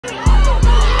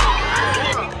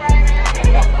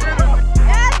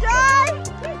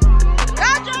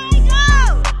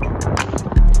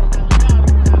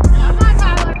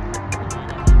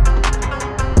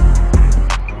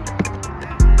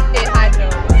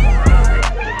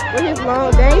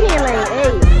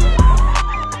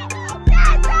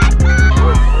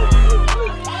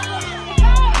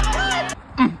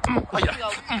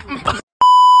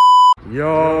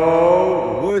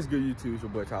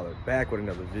It's your boy Tyler back with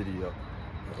another video.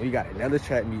 We got another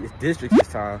track meet. It's district this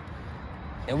time,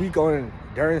 and we going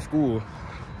during school.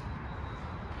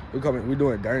 We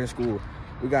doing it during school.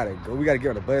 We gotta go. We gotta get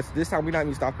on the bus. This time we not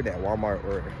even stopping at Walmart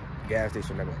or gas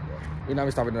station or nothing like that. We not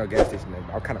even stopping at no gas station.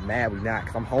 I'm kind of mad we not,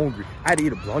 cause I'm hungry. I had to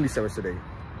eat a bologna sandwich today.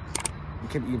 You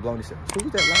can't be eating bologna sandwich.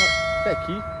 Who's that loud? Is that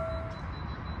Key?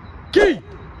 Key!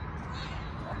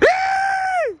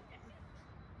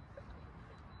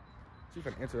 She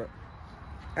finna interrupt.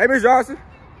 Hey, Miss Johnson.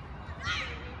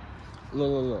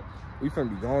 Look. We finna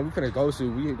be going. We finna go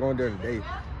soon. We ain't going there today.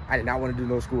 I did not want to do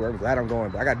no school. I'm glad I'm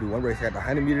going, but I gotta do one race. I got the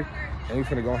 100 meter, and we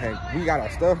finna go hang. We got our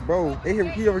stuff, bro. He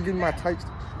ever give me my tights?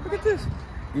 Look at this.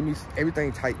 Give me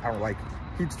everything tight. I don't like it.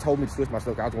 He just told me to switch my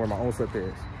stuff. I was wearing my own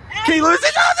sweatpants. Key,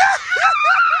 listen, Johnson.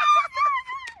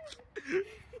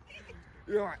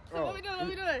 What we doing?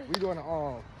 We doing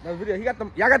another video.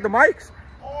 Y'all got the mics?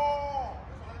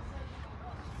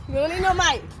 We don't need no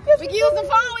mic. We can use the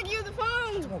phone.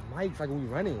 No mics like when we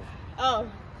running. Oh,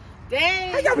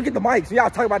 dang. How y'all forget the mics? Y'all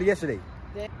talked about it yesterday.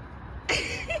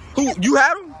 Who, you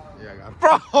had them? Yeah, I got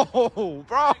them.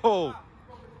 Bro.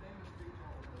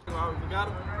 We got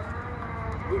him.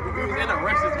 We was in a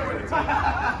rush this morning too.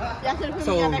 Y'all should have put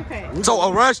me in your backpack. So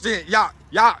a rush then, y'all,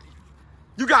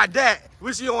 you got that.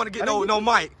 Wish you don't want to get no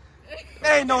mic.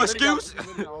 There ain't no excuse.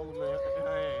 Bro.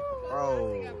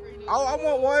 I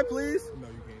want one, please. No,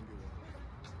 you can't do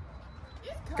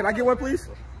one. Can I get one, please?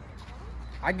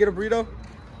 I get a burrito?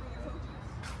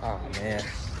 Oh, man.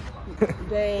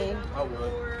 Dang. I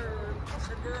would.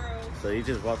 So you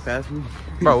just walk past me?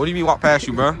 Bro, what do you mean walk past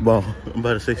you, bro? Bro, I'm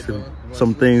about to say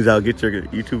some things that'll get your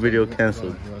YouTube video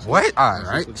canceled. What? All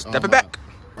right, step it back.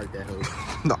 Like that hoe.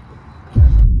 No.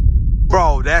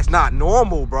 Bro, that's not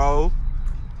normal, bro.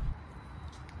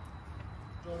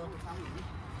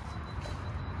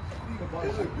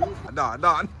 No.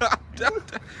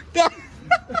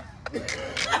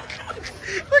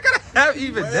 Look at that,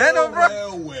 even Dano, bro.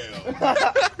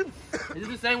 Is this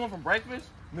the same one from breakfast?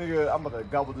 Nigga, I'm about to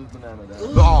gobble this banana down.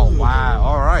 Oh wow,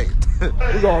 all right. we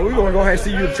gonna go ahead and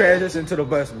see you transition to the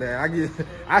bus, man.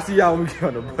 I see y'all when we get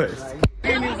on the bus.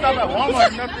 Ain't even stop at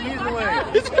Walmart, nothing either way.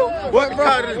 What,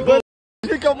 bro?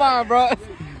 Pick your mind, bro.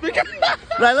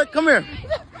 Like, look, come here.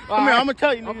 Come here, I'm gonna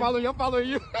tell you. I'm following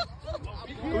you.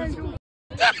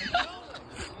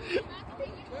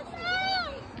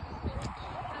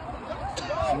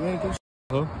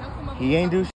 He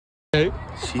ain't do shit.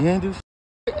 She ain't do shit.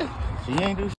 She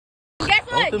ain't do shit. Guess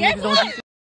what? Guess what?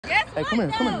 Hey, come here.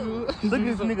 Look at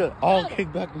this nigga all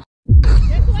kicked back.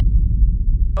 Guess what?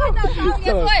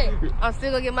 I'm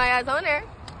still gonna get my ass on there.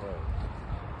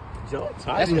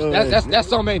 That's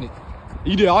something, ain't it?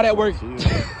 You did all that work. You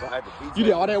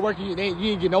did all that work. You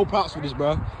ain't get no props for this,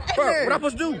 bro. Bro, what I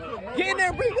supposed to do? Get in there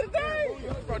and bring the thing.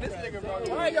 Bro, this nigga, bro.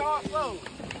 Why y'all slow?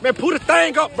 Man, pull the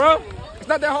thing up, bro. It's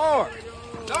not that hard.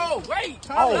 No, wait.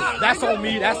 Oh, that's on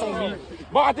me. That's on me.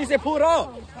 Bro, I think they pull it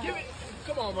up. Give it.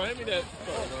 Come on, bro. Hand me that.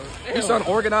 You sound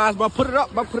organized, bro. Put it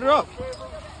up, bro. Put it up.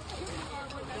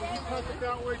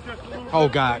 Oh,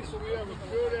 God.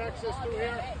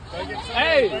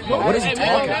 Hey. Bro, what is he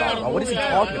talking about, bro? What is he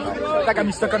talking about? That got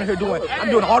me stuck under here doing. I'm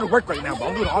doing all the work right now, bro.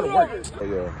 I'm doing all the work.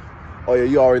 Oh yeah,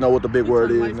 you already know what the big word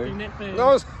is, man.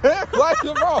 No, it's like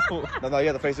it, bro. No, you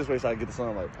have to face this way so I can get the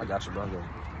sunlight. I got you, bro. Go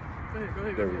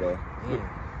ahead. There we go.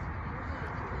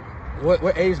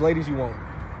 What age ladies you want?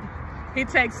 He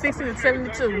takes 60 to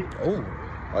 72. Oh.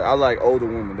 I like older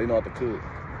women. They know how to cook.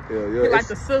 Yeah. He like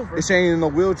the silver. If she ain't in a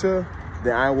wheelchair,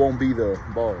 then I won't be the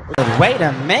ball. Wait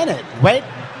a minute. Wait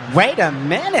a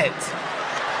minute.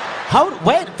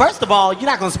 Wait, first of all, you're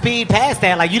not gonna speed past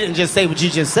that like you didn't just say what you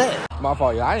just said. My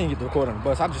fault, y'all. I didn't get to record on the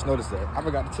bus. I just noticed that. I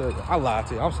forgot to tell you. I lied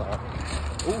to you. I'm sorry.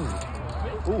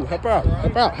 Ooh, help her out. Hey,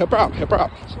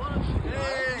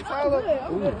 Tyler.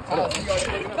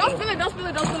 Don't spill it.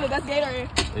 That's Gatorade.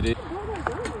 It is.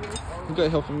 You gotta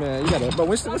help him, man. You gotta, but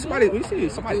when somebody drop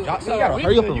something, you gotta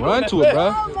hurry up and run to it,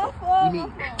 bro.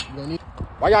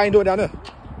 Why y'all ain't doing it down there?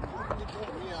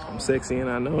 I'm sexy and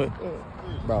I know it.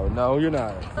 Bro, no, you're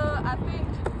not. I think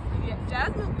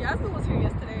Jasmine was here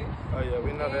yesterday. Oh yeah,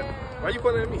 we know that. Why you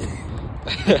putting at me?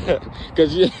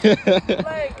 Cause you.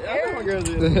 Like I know my girls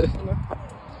is.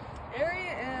 Ari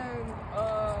and I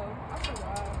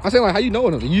forgot. I saying like, how you know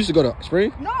them? You used to go to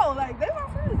Spring? No, like they my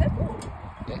friends. They cool.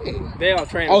 Dang. They all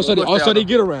trained. Oh, so they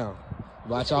get around.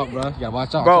 Watch out, bro. You gotta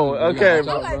watch out, bro. too. Okay,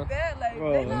 bro. Like that, like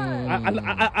they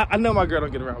not. I know my girl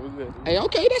don't get around. We good. Hey,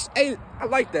 okay, hey, I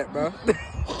like that, bro.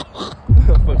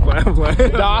 I'm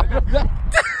playing. Nah.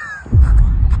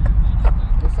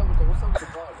 What's up with the vlog,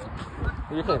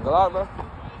 bro? You can't vlog, bro.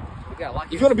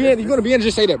 If you wanna be in,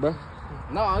 just say that, bro.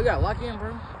 No, I got lock in,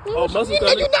 bro. Oh, muscle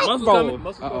coming. Muscle coming.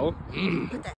 Muscle Uh-oh.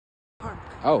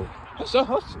 Oh. So,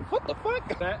 what the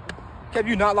fuck? That. Kev,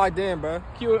 you not locked in, bro.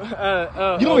 You You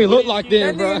don't even look locked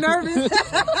in, bro. nervous.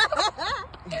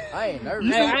 I ain't nervous.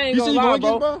 You see, I ain't you see gonna you lie, going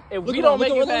bro. against, bro? If Look we at don't her,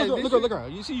 make it past look this at her, look at her.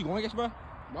 You see you going against, bro?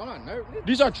 Bro, I'm not nervous.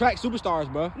 These are track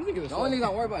superstars, bro. The only nigga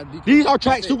I'm worried about is DK. These are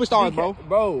track superstars, bro.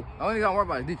 Bro, the only nigga I'm worried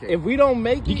about is DK. If we don't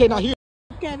make it, DK not here.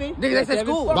 Kevin. Nigga, that's at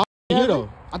school. No, he here though.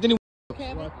 I think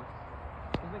Kevin.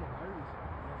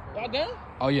 Y'all done?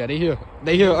 Oh yeah, they here.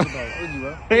 They here.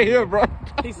 They here, bro.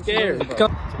 he's scared. Let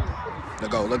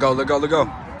go, let go, let go, let go.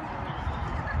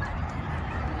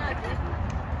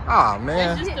 Ah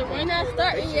man. We're not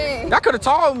starting yet. Y'all could have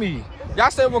told me. Y'all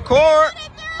said record.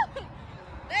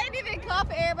 They didn't even call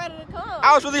for everybody to come.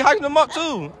 I was really hyping him up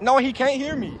too. Knowing he can't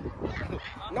hear me.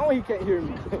 Knowing he can't hear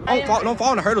me. Don't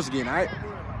fall in the hurdles again, alright?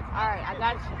 Alright, I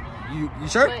got you. You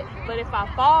sure? But if I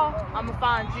fall, I'ma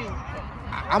find you.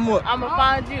 I'ma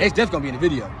find you. It's definitely gonna be in the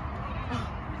video.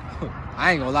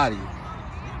 I ain't gonna lie to you.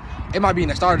 It might be in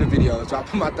the start of the video, so I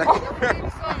put my thing.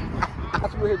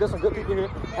 That's what there's some good people here.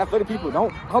 Athletic people.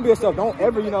 Don't humble yourself. Don't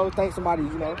ever, thank somebody,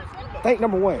 Thank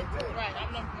number one. Right,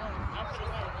 I'm number one. I'm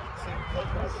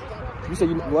finna win. You say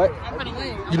you what? I'm finna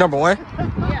win. You number one?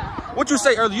 Yeah. What you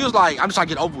say earlier? You was like, I'm just trying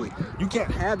to get over it. You can't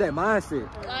have that mindset.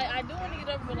 I do want to get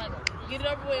over with, get it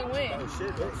over with and win.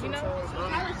 You know?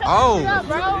 Oh. Shut up,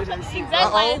 bro. Exactly.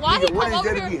 Uh-oh. Why he come over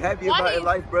gotta here? be happy Why about he- in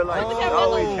life, bro. Like, Put the he's camera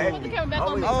always back on. happy. Put the camera back on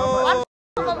Always me. talking Why about- he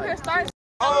come over here start?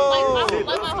 Oh. Like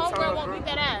my homegirl won't beat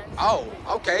that ass. Oh,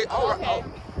 okay. Oh, Okay.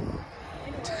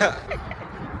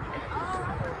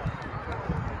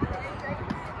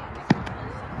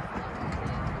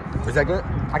 Is that good?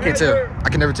 I can't tell. I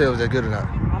can never tell if that's good or not.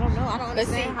 I don't know. I don't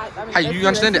understand. Hey, you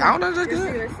understand it? I don't know if that's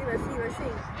good. Let's see.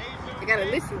 You gotta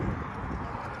listen.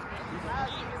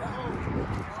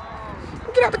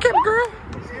 Get out the camera, girl.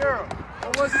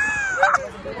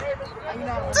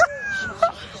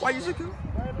 Why you shaking?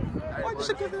 Why you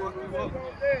shaking?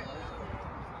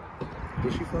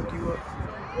 Did she fuck you up?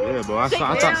 Yeah, bro. I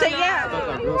saw.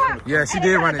 Yeah, she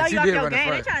did run it. She did run it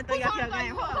front. Trying to throw you off your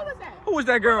game. Who was that? Who was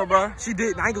that girl, bro? She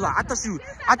did. I ain't gonna lie. I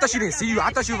thought she didn't see you. I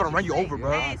thought she was gonna run you over,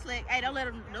 bro. Hey, Slick. Hey, don't let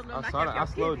him I knock saw that. out I your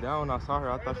slowed down. I saw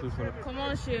her. I thought she was gonna. Come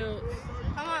on, Shields.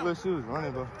 Come on. Look, she was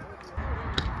running, bro.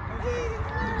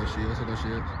 There goes Shields. There goes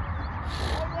Shields.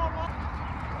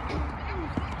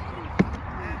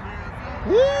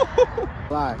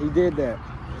 Lie, he did that.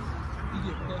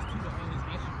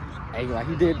 Hey, like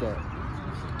he did that.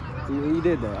 He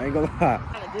did that. I ain't gonna lie.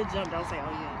 A good jump, don't say,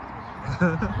 oh yeah.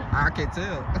 I can't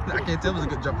tell. I can't tell if it's a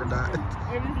good jump or not.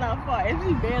 If it's not far, if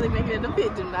you barely make it in the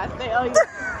pit, do not say, oh yeah.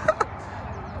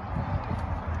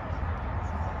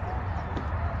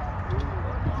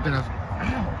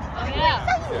 Oh yeah.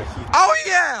 Oh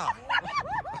yeah!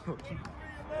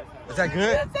 Is that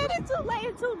good? You said it too late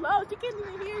and too low. She can't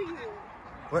even hear you.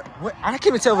 What? I can't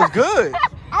even tell if it's good.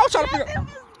 I was trying to figure. I'm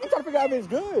trying to figure out if it's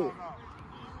good.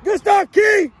 Good stuff,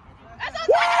 Key.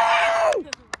 Woo!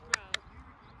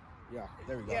 Yeah,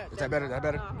 there we go. Is that better? That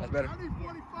better? That's better.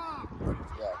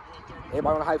 Yeah.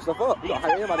 Everybody wanna hype stuff up. We gonna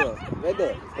hype everybody up. Right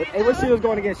there. Hey, what Shields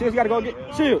going again? Shields gotta go get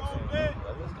Shields. No,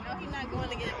 he's not going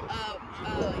to get, you know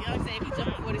what I'm saying? If he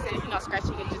jumping 40 cents, he's not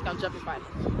scratching, he's just gonna jump in finals.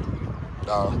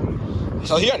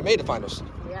 So he already made the finals.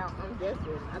 Yeah, I'm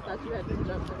guessing. I thought you had to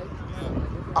jump for this.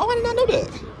 Oh, I did not know that.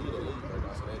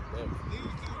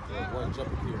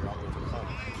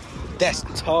 That's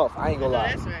tough. I ain't gonna lie.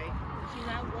 That's right. She's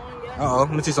not going yet. Uh-oh,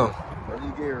 let me see something. When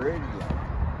you get ready.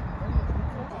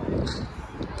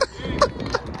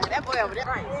 That boy over there.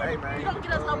 Right. Hey, man. You don't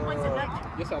get us no points in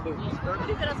nothing. Yes, I do. You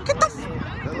get us a point in.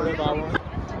 Whatever I want.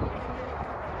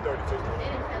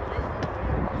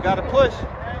 You gotta push.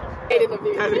 He was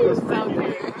so good.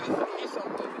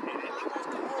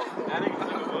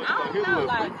 I don't know,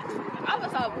 like, I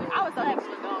was so happy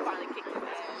when Dawn finally kicked his ass.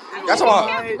 That's He why.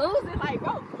 kept losing, like,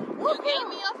 bro. You gave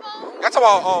me your phone? That's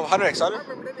about 100x, Hunter.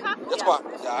 That's Yeah. about.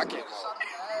 Yeah, I can't.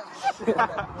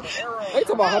 They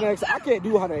talking about 100x. I can't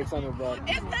do 100x, Hunter, bro.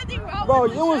 There's nothing wrong Bro,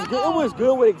 with it was good. It was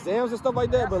good with exams and stuff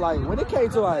like that. But like when it came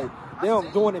to like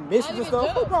them doing admissions and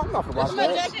stuff, bro, I'm not for watching But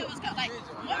that. that shit was like,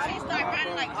 once he started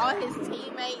running, like, all his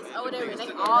teammates or whatever,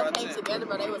 they all came together,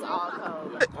 but they was all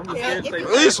cold. scared to say If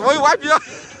At least, we wipe you up.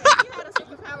 you had a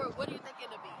superpower, what do you think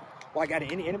it'd be? Like at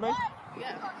any anime,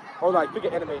 Yeah. or like pick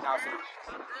an anime now. So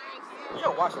you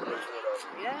don't watch it.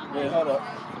 Yeah. Man, hold up.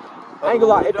 I ain't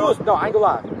gonna lie. If it was, no, I ain't gonna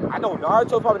lie. I know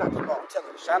Naruto probably not keep on telling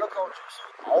you. Shadow Clone Jutsu.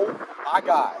 Oh my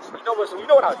gosh. You know what? So you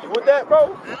know what I do with that, bro? I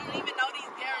don't even know these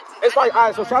characters. It's like, all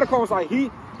right. So Shadow Clone was like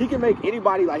he can make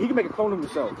anybody like he can make a clone of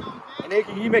himself, and then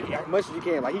he can make as much as he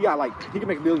can. Like he can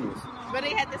make millions. But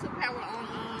they had the superpower on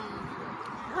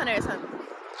Hunter or something.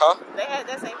 Huh? They had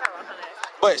that same power on Hunter.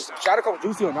 But Shadow Clone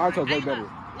Juicy on Naruto's way better.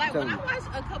 Like when I watch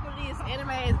a couple of these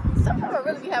animes, some of them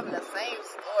really be having the same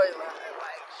storyline.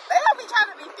 Like they don't be trying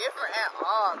to be different at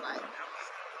all. Like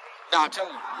Nah, I'm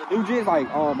telling you, the new gens like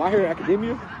My Hero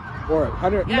Academia or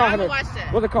Hunter. yeah, I haven't watched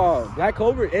that. What's it called? Black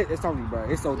Clover. It's something, bro.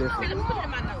 It's so different. Let me put it in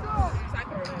my notes so I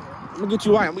can remember. I'm gonna get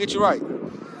you right. I'm gonna get you right.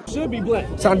 Should be black.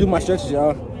 Time to do my stretches,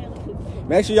 y'all.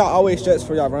 Make sure y'all always stretch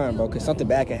before y'all run, bro, because something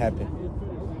bad can happen.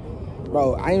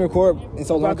 Bro, I ain't record in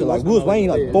so long because like we was laying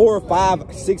like 4,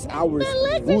 5, 6 hours.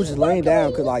 We was just laying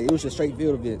down because like it was just straight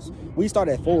field events. We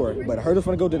started at 4, but the hurdle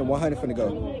finna go, then the 100 finna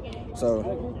go. So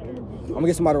I'm gonna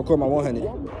get somebody to record my 100.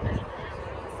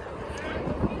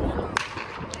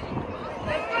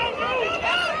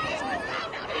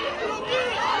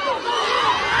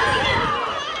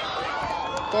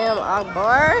 Damn,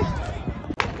 Akbar.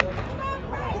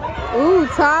 Ooh,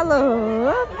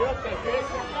 Tyler.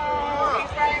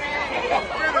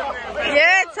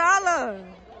 Yeah, Tyler.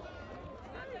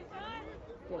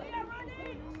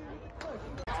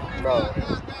 Bro,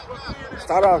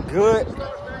 start off good.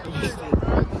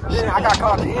 Yeah, I got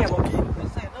caught at the end,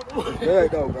 low-key. There you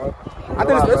go, bro. I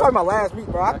think this is my last meet,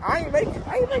 bro. I ain't make it.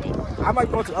 I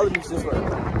might go to other meets just for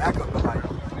backup, but like,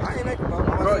 I ain't make it, bro.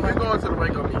 Bro, you're going to the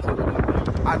Waco meet too.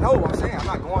 I know what I'm saying. I'm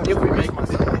not going. If we make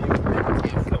myself.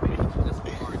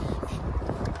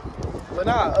 But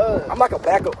nah, I'm like a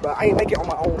backup, bro. I ain't make it on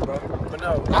my own, bro. But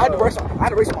no, I had to race on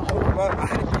my own, bro. I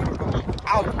had to beat it, bro.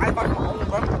 I fight on my own,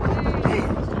 bro. Hey,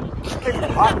 I came from the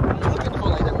bottom. Look at the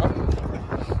phone like that, bro.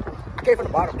 I came from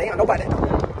the bottom. Damn, nobody know.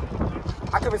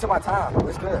 I come into my time.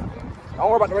 It's good. Don't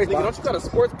worry about the race, nigga, don't you got a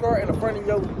sports car in the front of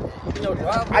your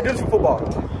drive? I do this for football.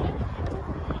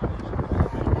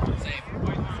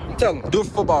 Tell him, do it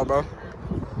for football, bro.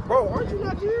 Bro, aren't you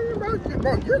Nigerian, bro?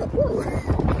 Bro, you're the poor.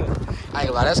 I ain't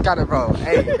gonna lie, that's kind of, bro.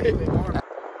 Hey.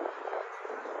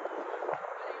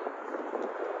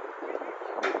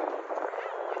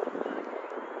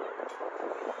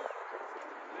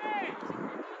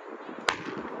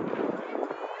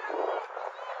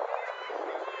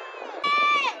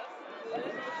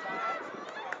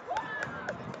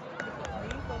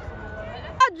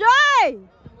 Joy!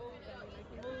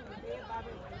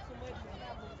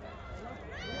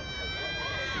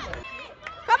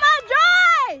 Come on,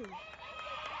 Joy!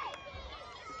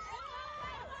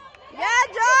 Yeah,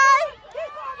 Joy!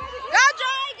 Go,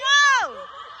 Joy, go!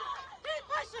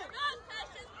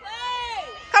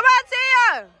 Come on,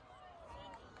 Tia!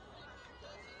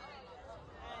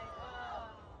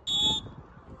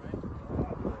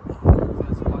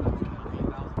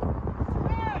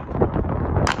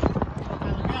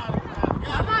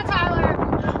 Come on, Tyler.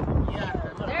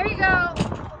 There you go.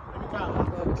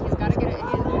 He's got to get it in.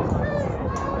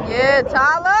 Yeah,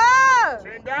 Tyler.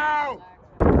 Stand down.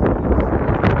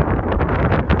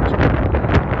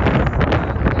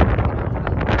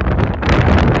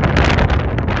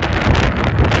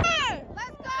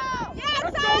 Let's go. Yeah,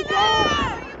 Tyler.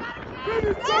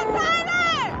 Go, Tyler.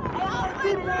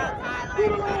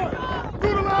 To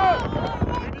the line.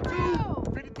 52,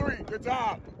 53. Good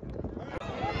job.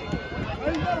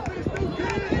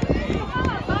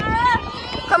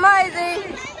 Come on, Izzy.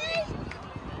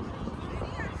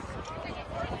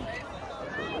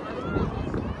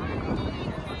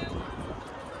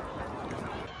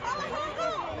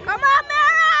 Come on,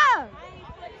 Mara.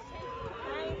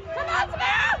 Come on,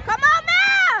 Tamara. Come on,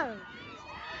 Mara.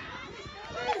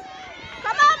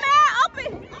 Come on, Mara.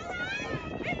 Open.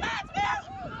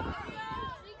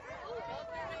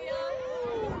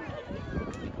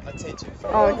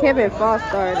 Oh, Kevin false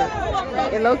started.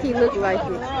 It low-key looked like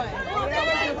it.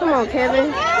 Come on, Kevin.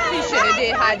 He should have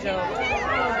did high jump.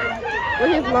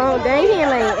 With his long, dang, he in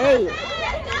lane 8.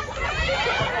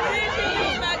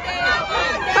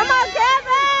 Come on,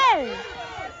 Kevin!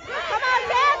 Come on,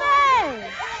 Kevin!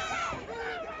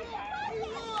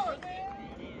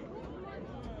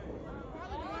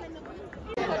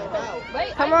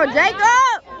 Come on,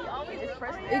 Jacob!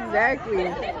 Exactly.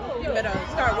 You better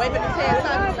start waving his head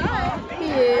side to side. He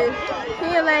is. He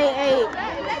in lane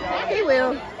 8. He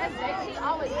will. Yeah,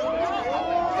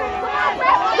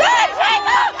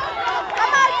 Jacob!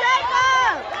 Come on,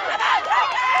 Jacob! Come on,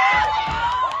 Jacob!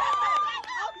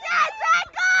 Yeah,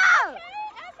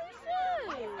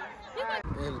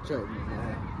 Jacob! And the track meet,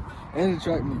 man. And the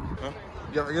track meet. Huh?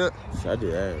 You ever good? I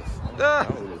did ass. Yeah.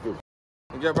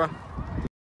 You good, bro?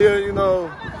 Yeah, you know,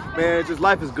 man, just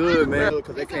life is good, man.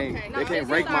 Because they can't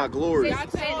rank my glories.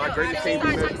 My greatness can't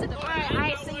be measured.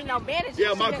 I ain't seen no management.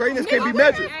 Yeah, my greatness can't be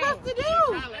measured. What are you supposed to do?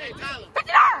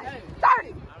 59,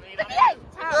 30, 58,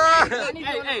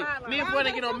 Hey, me and boy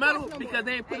didn't get no medal because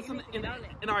they ain't put us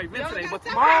in our event today. But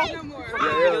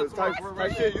tomorrow, type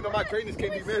shit. You know my greatness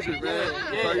can't be measured, man.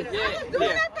 Yeah.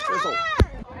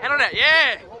 Handle that,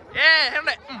 handle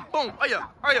that. Boom. Oh yeah,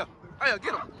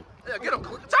 get him. Yeah, get him.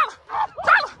 Tyler.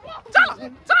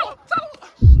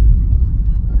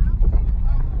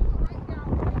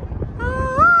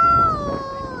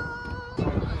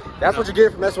 That's what you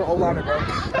get for messing with O-liner, bro.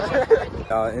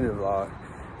 End of the vlog.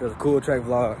 It was a cool track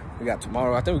vlog. We got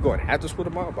tomorrow. I think we're going after school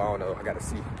tomorrow, but I don't know. I gotta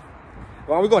see.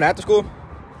 Well, are we going after school?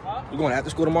 You going after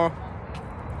school tomorrow?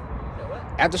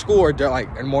 After school or like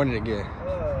in the morning again?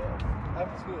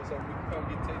 After school, so we can come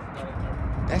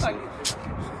get That's it.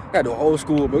 We gotta do a whole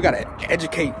school, but we gotta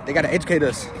educate. They gotta educate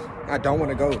us. I don't want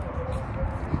to go,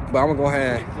 but I'm gonna go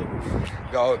ahead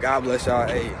and go. God bless y'all.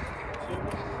 Hey,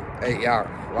 y'all,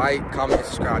 like, comment,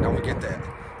 subscribe. Don't forget that.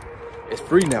 It's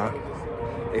free now.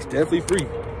 It's definitely free.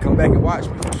 Come back and watch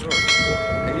me for sure.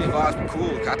 And these vlogs be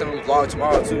cool. I think we'll vlog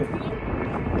tomorrow too.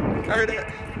 I heard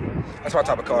that. That's my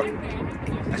type of car.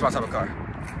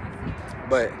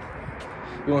 But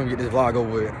we want to get this vlog over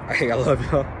with. Hey, I love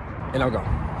y'all, and I'm gone.